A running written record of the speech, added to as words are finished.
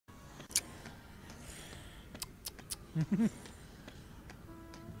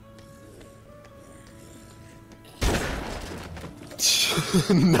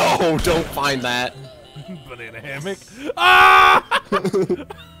No, don't find that. Banana hammock. Ah!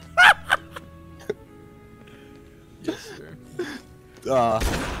 Yes, sir.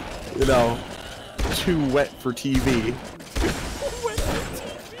 You know, too wet for TV.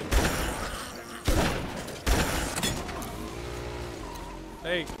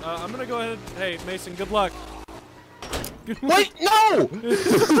 Hey, I'm gonna go ahead. Hey, Mason, good luck. Wait, no!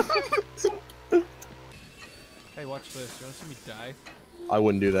 Hey, watch this. You wanna see me die? I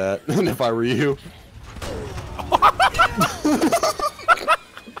wouldn't do that if I were you.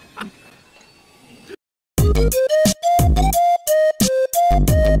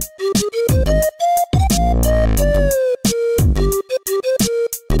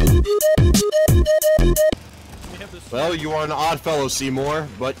 Well, you are an odd fellow, Seymour,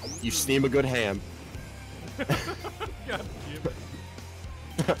 but you steam a good ham. God damn it.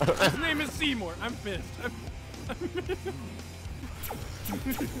 His name is Seymour. I'm pissed.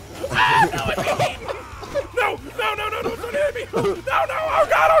 No, don't hit me! No, oh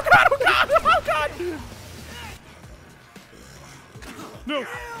god! No!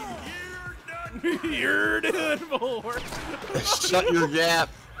 You're done for! Shut your gap!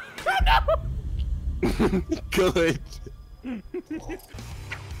 No! Good.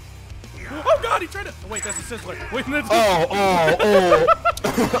 Oh god, he tried to. Oh, wait, that's a sizzler. Wait, that's.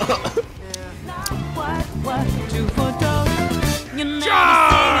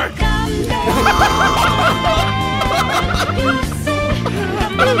 Charge!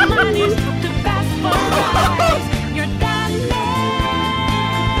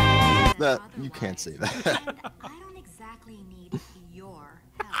 That you can't say that. I don't exactly need your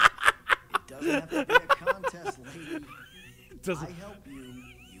help. It doesn't have to be a contest, lady. Doesn't. I help you,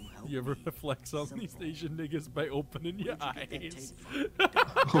 you help You ever me. flex on these Simple. Asian niggas by opening your Where'd you get eyes? that tape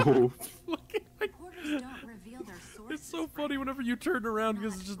from? Oh. Reporters don't reveal their sources. It's so funny whenever you turn around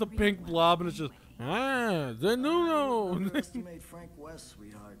because it's just a pink blob and it's just the no. Underestimate Frank West,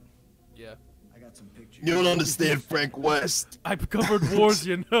 sweetheart. Yeah. I got some pictures. You don't understand Frank West. I've covered wars,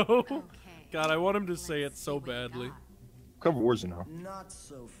 you know. Okay. God, I want him to say it Let's so see what you badly. got. Cover wars, you know. Not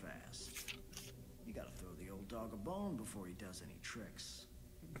so fast. You gotta throw the old dog a bone before he does any tricks.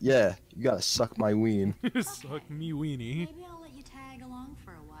 Yeah, you gotta suck my ween. Suck me weenie. Maybe I'll let you tag along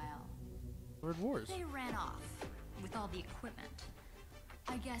for a while. Covered wars. They ran off with all the equipment.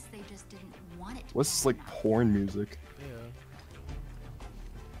 I guess they just didn't want it to What's this, bad like enough. porn music?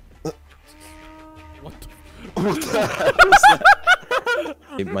 Yeah. What the? What the heck was that?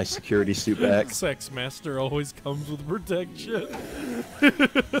 Get my security suit back. Sex master always comes with protection.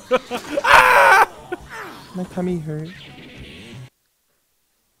 My tummy hurts.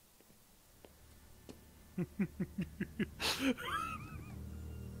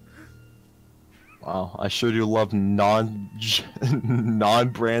 Wow, I sure do love non-brand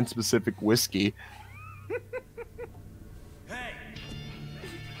specific whiskey. Hey!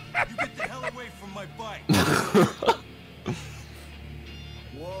 You get the hell away from my bike!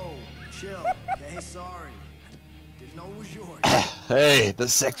 Whoa, chill. Okay, sorry. Didn't know it was yours. Hey, the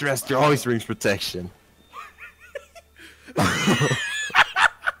sector master always brings protection.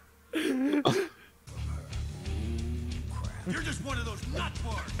 You're just one of those nut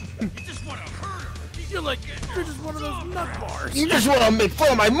bars! You just want to hurt her! You're just one of those nut bars. You just want to make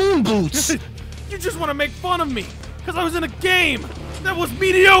fun of my moon boots. You just want to make fun of me because I was in a game that was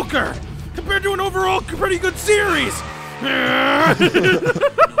mediocre compared to an overall pretty good series. Yeah,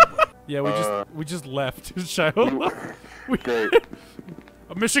 we just left Shiloh.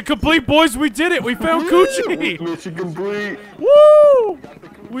 Mission complete, boys. We did it. We found Coochie. Mission complete. Woo!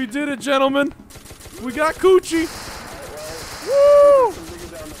 We did it, gentlemen. We got Coochie. Woo!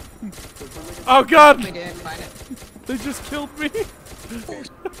 Oh God! We did find it. They just killed me.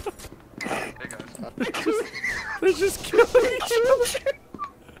 Hey guys. They're just killing each other.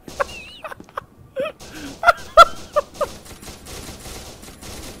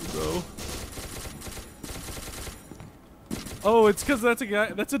 No. Oh, it's because that's a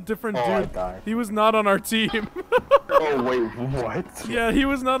guy. That's a different I dude. died. He was not on our team. Oh wait, what? Yeah, he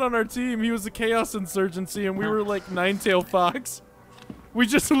was not on our team. He was the Chaos Insurgency, and we were like Nine-Tailed Fox. We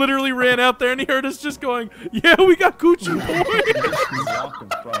just literally ran out there, and he heard us just going, "Yeah, we got Coochie boy."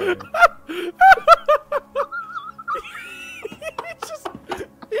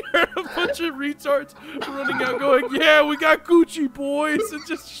 He heard a bunch of retards running out, going, "Yeah, we got Coochie boys," and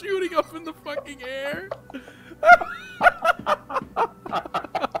just shooting up in the fucking air.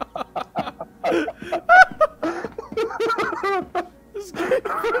 This game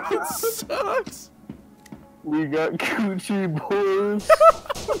fucking sucks. We got coochie boys.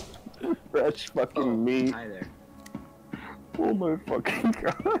 Fresh fucking meat. Hi there. Oh my fucking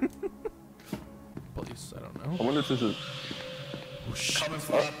god. Police, I don't I know. wonder if this is. Oh, shit. Coming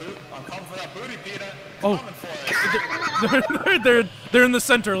for that boot. I'm coming for that booty, Peter. Oh. Coming for it. they're in the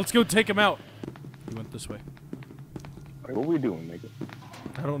center. Let's go take him out. He went this way. Wait, what are we doing, nigga?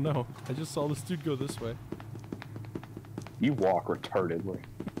 I don't know. I just saw this dude go this way. You walk retardedly.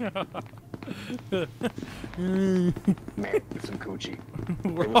 Man, get some coochie.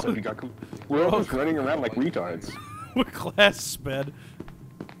 We're Hey, what's all, up? You got We're all just running around like retards. we're class sped.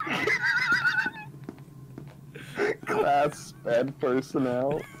 Class sped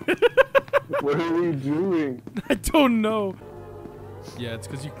personnel. What are we doing? I don't know. Yeah, it's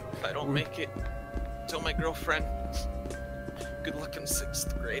because you. I don't make it. Tell my girlfriend. Good luck in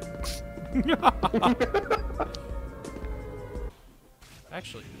 6th grade.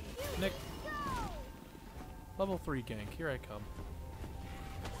 Actually, Nick. Level 3 gank, here I come.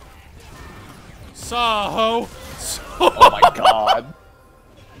 Saho! Oh my god.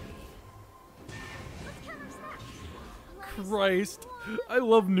 Christ. I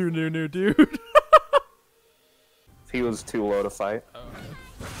love new, dude. He was too low to fight. Okay.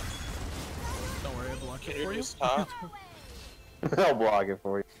 Don't worry, I blocked it Can for you you. stop? I'll block it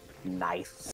for you. Nice.